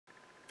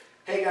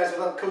Hey guys, what's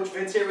up? Coach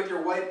Vince here with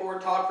your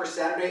whiteboard talk for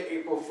Saturday,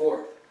 April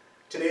 4th.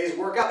 Today's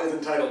workout is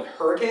entitled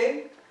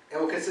Hurricane and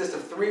will consist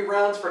of 3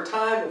 rounds for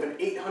time with an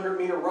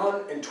 800-meter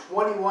run and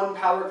 21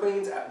 power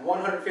cleans at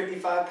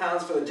 155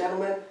 pounds for the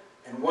gentlemen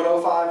and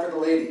 105 for the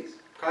ladies.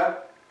 Okay?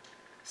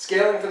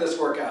 Scaling for this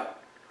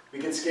workout. We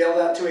can scale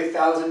that to a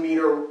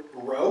 1,000-meter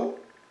row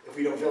if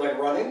we don't feel like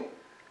running.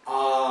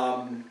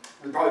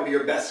 Would probably be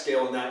your best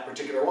scale in that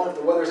particular one. If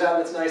the weather's out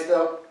and it's nice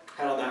though,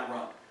 head on that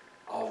run.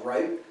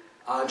 Alright.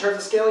 In terms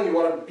of scaling, you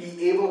want to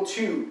be able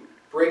to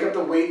break up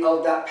the weight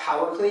of that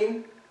power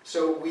clean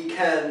so we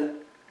can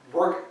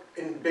work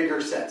in bigger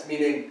sets.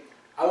 Meaning,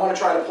 I want to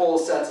try to pull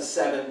sets of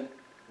 7,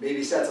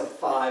 maybe sets of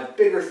 5,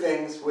 bigger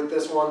things with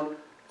this one,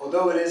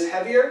 although it is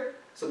heavier.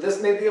 So this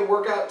may be a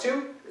workout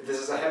too, if this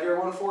is a heavier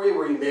one for you,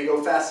 where you may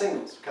go fast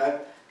singles.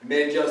 Okay? You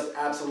may just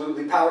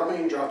absolutely power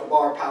clean, drop the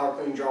bar, power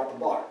clean, drop the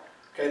bar.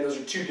 Okay? Those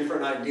are 2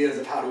 different ideas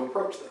of how to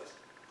approach this.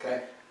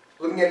 Okay?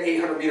 Looking at an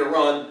 800-meter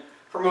run,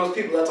 for most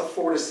people, that's a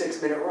 4 to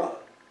 6 minute run.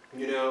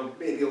 You know,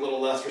 maybe a little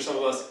less for some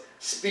of us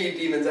speed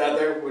demons out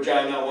there, which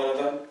I am not one of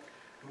them.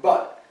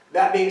 But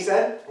that being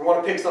said, we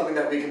want to pick something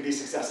that we can be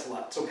successful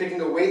at. So picking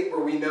a weight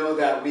where we know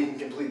that we can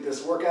complete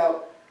this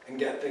workout and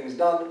get things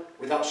done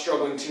without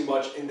struggling too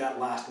much in that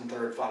last and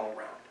third final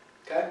round.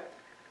 Okay?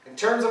 In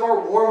terms of our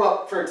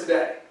warm-up for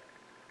today,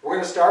 we're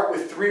going to start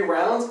with 3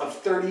 rounds of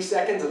 30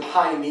 seconds of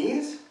high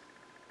knees,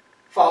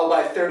 followed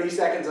by 30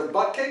 seconds of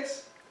butt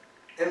kicks,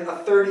 and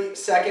a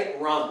 30-second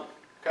run.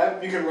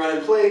 Okay? You can run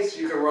in place,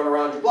 you can run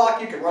around your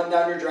block, you can run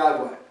down your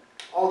driveway.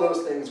 All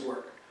those things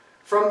work.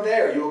 From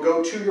there, you will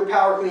go to your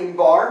power clean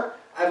bar.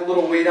 I have a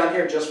little weight on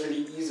here just for the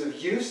ease of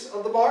use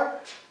of the bar,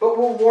 but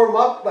we'll warm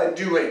up by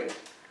doing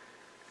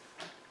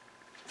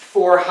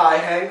 4 high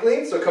hang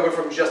cleans, so coming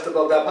from just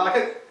above that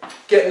pocket,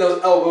 getting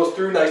those elbows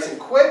through nice and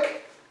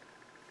quick.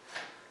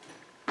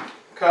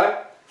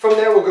 Okay? From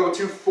there, we'll go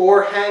to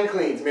 4 hang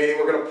cleans, meaning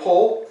we're going to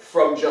pull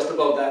from just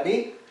above that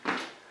knee,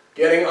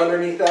 getting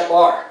underneath that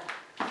bar.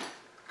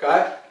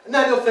 Okay? And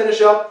then you'll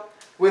finish up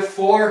with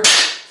 4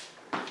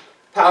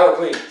 power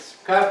cleans.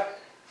 Okay?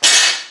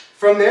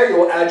 From there,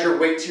 you'll add your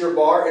weight to your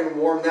bar and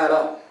warm that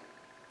up.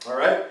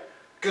 Alright?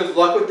 Good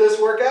luck with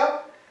this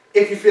workout.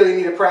 If you feel you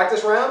need a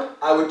practice round,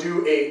 I would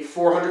do a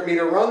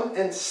 400-meter run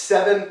and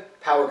 7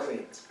 power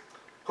cleans.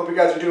 Hope you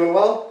guys are doing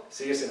well.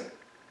 See you soon.